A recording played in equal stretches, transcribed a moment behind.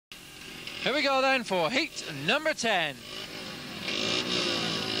Here we go then for heat number 10.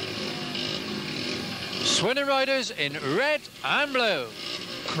 Swindon riders in red and blue.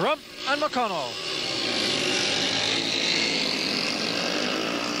 Crump and McConnell.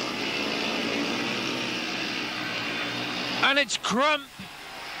 And it's Crump.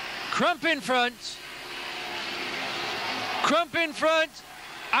 Crump in front. Crump in front.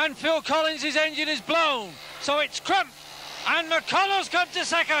 And Phil Collins' engine is blown. So it's Crump. And McConnell's come to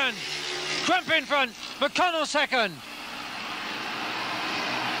second. Crump in front. McConnell second.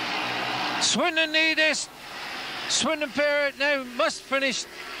 Swindon need this. Swindon pair now must finish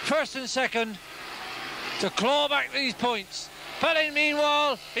first and second to claw back these points. But in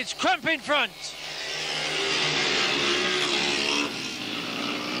meanwhile, it's Crump in front.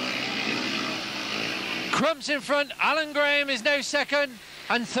 Crump's in front. Alan Grahame is now second.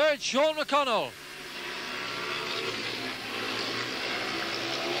 And third, Shawn McConnell.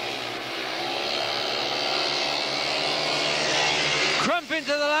 Crump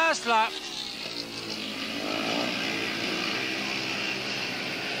into the last lap.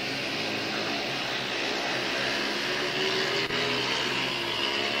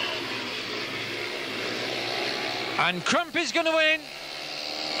 And Crump is going to win.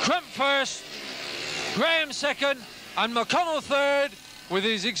 Crump first, Grahame second, and McConnell third with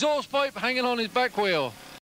his exhaust pipe hanging on his back wheel.